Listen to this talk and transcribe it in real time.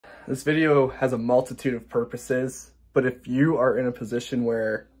This video has a multitude of purposes, but if you are in a position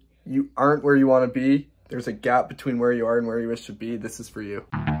where you aren't where you want to be, there's a gap between where you are and where you wish to be, this is for you.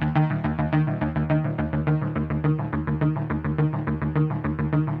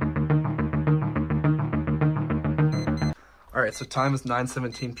 Alright, so time is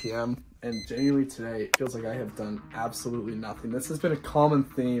 9:17 p.m. and genuinely today it feels like I have done absolutely nothing. This has been a common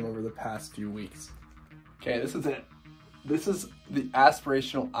theme over the past few weeks. Okay, this is it. This is the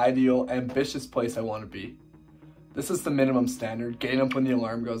aspirational, ideal, ambitious place I want to be. This is the minimum standard, getting up when the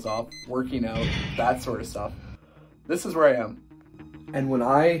alarm goes off, working out, that sort of stuff. This is where I am. And when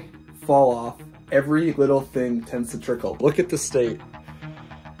I fall off, every little thing tends to trickle. Look at the state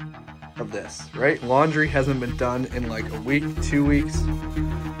of this, right? Laundry hasn't been done in like a week, 2 weeks.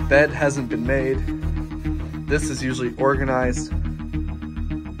 Bed hasn't been made. This is usually organized.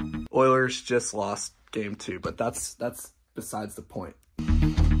 Oilers just lost game 2, but that's besides the point.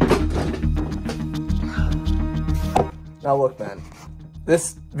 Now look, man,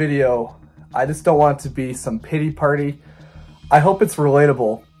 this video, I just don't want it to be some pity party. I hope it's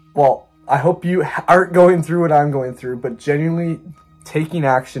relatable. Well, I hope you aren't going through what I'm going through, but genuinely taking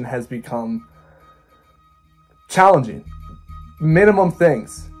action has become challenging. Minimum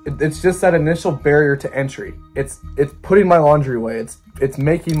things. It's just that initial barrier to entry. It's putting my laundry away. It's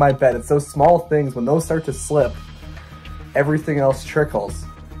making my bed. It's those small things. When those start to slip, everything else trickles.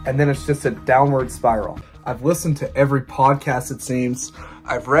 And then it's just a downward spiral. I've listened to every podcast, it seems.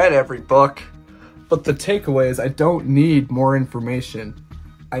 I've read every book. But the takeaway is I don't need more information.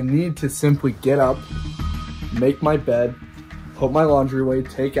 I need to simply get up, make my bed, put my laundry away,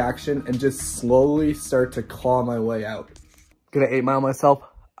 take action, and just slowly start to claw my way out. Gonna 8 Mile myself.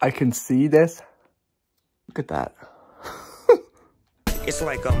 I can see this. Look at that. It's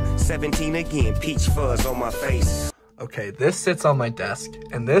like I'm 17 again, peach fuzz on my face. Okay, this sits on my desk,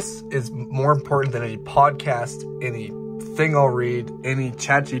 and this is more important than any podcast, any thing I'll read, any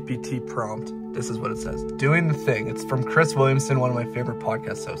ChatGPT prompt. This is what it says. Doing the thing. It's from Chris Williamson, one of my favorite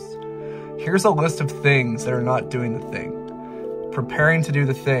podcast hosts. Here's a list of things that are not doing the thing. Preparing to do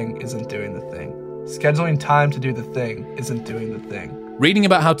the thing isn't doing the thing. Scheduling time to do the thing isn't doing the thing. Reading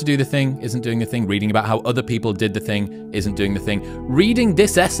about how to do the thing isn't doing the thing. Reading about how other people did the thing isn't doing the thing. Reading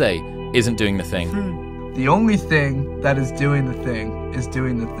this essay isn't doing the thing. The only thing that is doing the thing is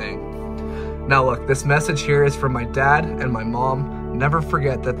doing the thing. Now look, this message here is from my dad and my mom. Never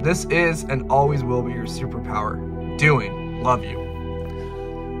forget that this is and always will be your superpower. Doing. Love you.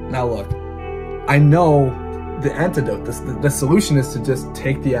 Now look, I know the antidote, the solution is to just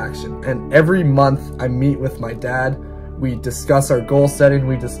take the action. And every month I meet with my dad. We discuss our goal setting,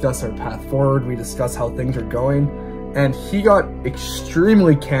 we discuss our path forward, we discuss how things are going, and he got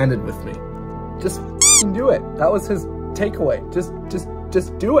extremely candid with me. Just do it. That was his takeaway. Just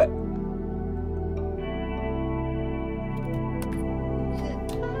do it.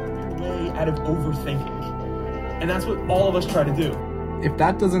 Way out of overthinking. And that's what all of us try to do. If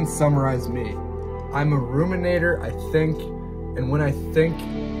that doesn't summarize me, I'm a ruminator, I think, and when I think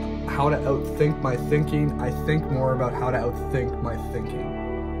how to outthink my thinking, I think more about how to outthink my thinking.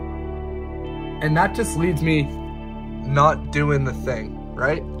 And that just leads me not doing the thing,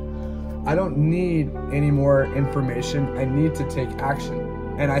 right? I don't need any more information. I need to take action.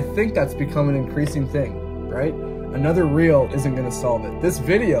 And I think that's become an increasing thing, right? Another reel isn't gonna solve it. This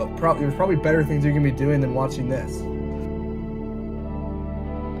video, there's probably better things you can be doing than watching this.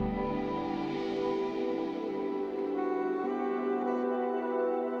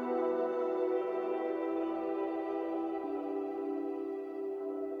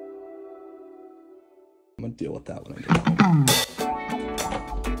 I'm gonna deal with that when I get home.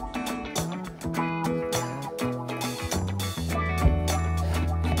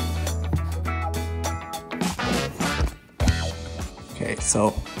 Okay,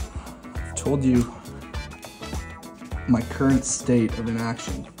 so I've told you my current state of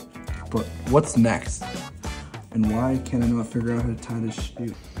inaction, but what's next? And why can I not figure out how to tie this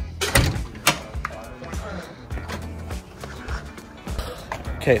shoe?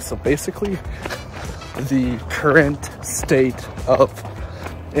 Okay, so basically, the current state of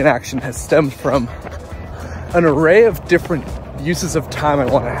inaction has stemmed from an array of different uses of time I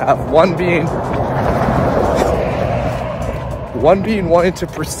want to have. One being wanting to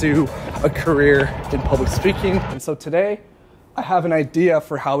pursue a career in public speaking. And so today, I have an idea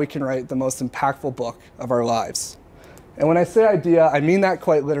for how we can write the most impactful book of our lives. And when I say idea, I mean that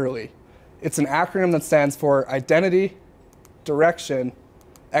quite literally. It's an acronym that stands for identity, direction,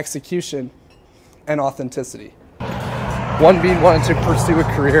 execution, and authenticity. One being wanting to pursue a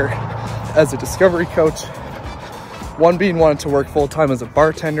career as a discovery coach, One being wanting to work full-time as a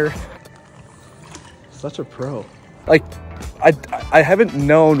bartender. Such a pro. Like, I haven't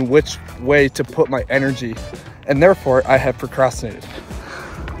known which way to put my energy, and therefore I have procrastinated.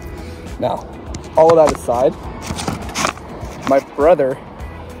 Now, all of that aside, my brother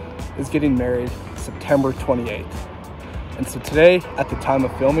is getting married September 28th. And so today, at the time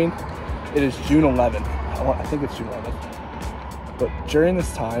of filming, it is June 11th. I think it's June 11th. But during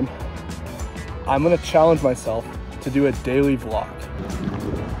this time, I'm gonna challenge myself to do a daily vlog.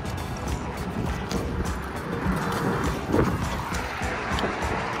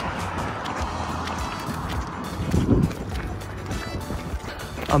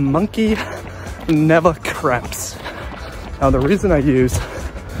 A monkey never cramps. Now the reason I use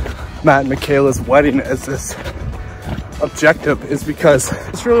Matt and Michaela's wedding as this objective is because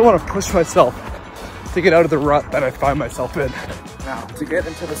I just really want to push myself to get out of the rut that I find myself in. Now, to get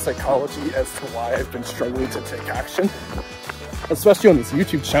into the psychology as to why I've been struggling to take action, especially on this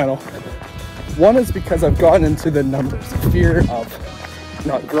YouTube channel, one is because I've gotten into the numbers, a fear of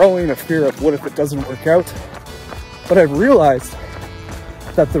not growing, a fear of what if it doesn't work out. But I've realized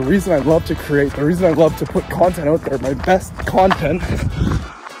that the reason I love to create, the reason I love to put content out there, my best content,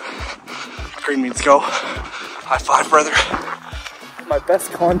 green means go, high five brother, my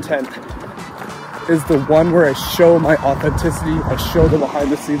best content is the one where I show my authenticity, I show the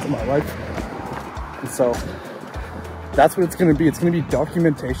behind the scenes of my life. And so that's what it's gonna be. It's gonna be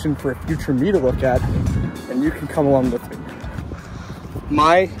documentation for a future me to look at, and you can come along with me.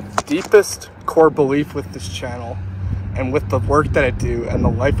 My deepest core belief with this channel and with the work that I do and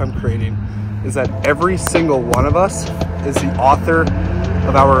the life I'm creating is that every single one of us is the author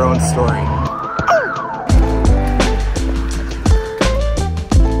of our own story.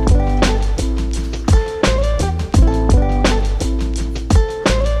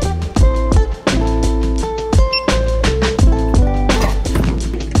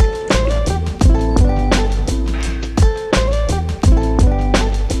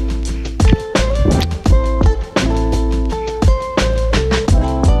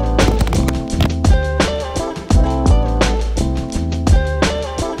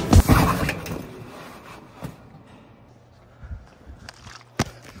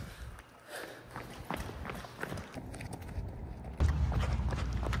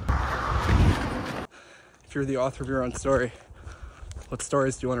 If you're the author of your own story, what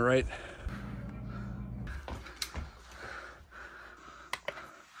stories do you want to write?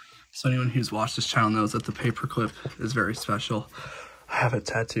 So anyone who's watched this channel knows that the paperclip is very special. I have it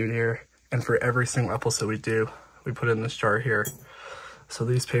tattooed here, and for every single episode we do, we put it in this jar here. So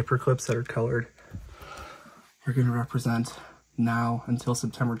these paperclips that are colored are going to represent now until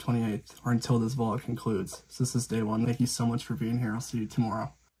September 28th, or until this vlog concludes. So this is day one. Thank you so much for being here. I'll see you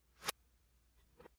tomorrow.